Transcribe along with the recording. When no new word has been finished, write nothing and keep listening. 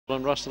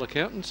On Russell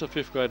Accountants, a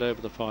 5th grade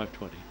over the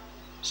 520.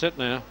 Set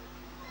now.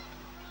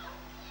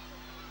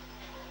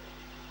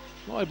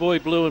 My Boy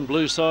Blue and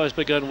Blue Size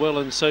began well,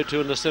 and so too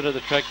in the centre of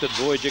the track. That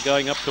Voyager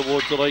going up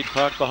towards the lead.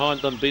 Park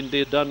behind them. Bin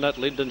Deer done that.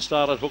 Linden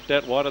started hooked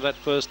out wide of that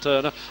first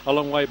turner. A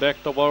long way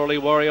back to Warley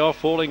Warrior,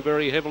 falling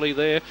very heavily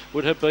there.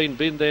 Would have been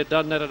Bin Deer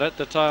done that, and at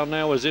the tail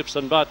now was Ifs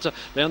and Buts.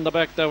 Down the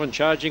back though and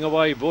charging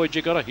away.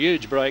 Voyager got a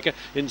huge breaker.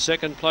 In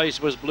second place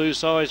was Blue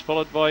Size,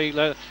 followed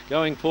by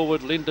going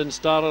forward Linden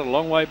started. A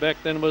long way back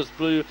then was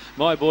Blue,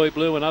 My Boy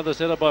Blue, and others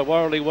headed by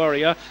Warley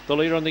Warrior. The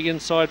leader on the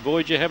inside,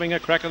 Voyager having a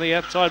crack on the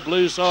outside.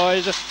 Blue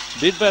Size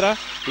did better.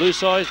 Blue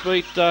Size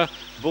beat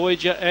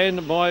Voyager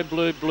and My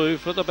Blue Blue.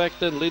 For the back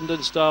then Linden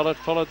Starlet,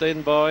 followed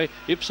then by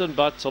Ips and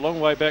Butts. A long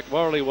way back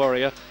Warley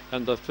Warrior,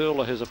 and the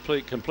Furler has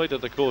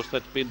completed the course.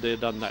 That's been there,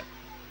 done that.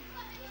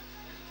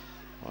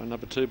 By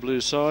number 2 Blue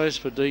Size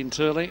for Dean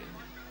Turley,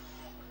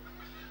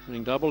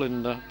 winning double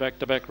in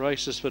back-to-back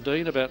races for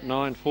Dean, about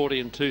 9:40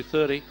 and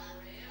 2:30.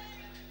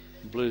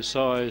 Blue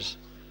Size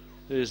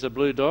is the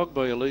Blue Dog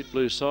by Elite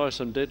Blue Size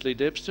from Deadly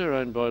Debster,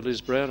 owned by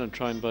Liz Brown and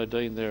trained by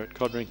Dean there at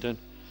Codrington.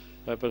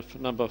 Over for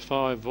number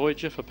 5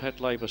 Voyager for Pat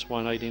Lavis,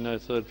 180, no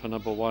third for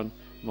number 1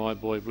 My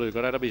Boy Blue.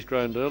 Got out of his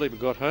ground early but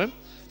got home.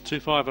 2,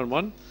 5 and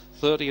 1,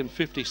 30 and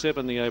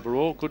 57 the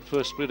overall. Good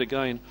first split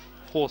again,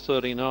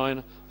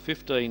 4:39,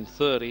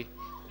 15:30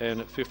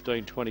 and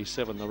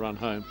 15:27 the run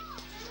home.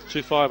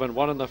 2, 5 and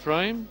 1 in the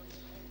frame.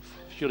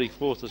 Shilly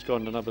fourth has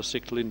gone to number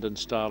 6 Linden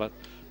Starlet,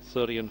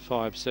 30 and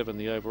 5-7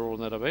 the overall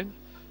in that event.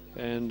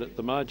 And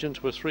the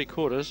margins were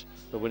 3/4,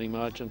 the winning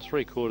margin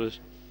 3/4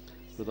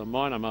 with a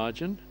minor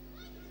margin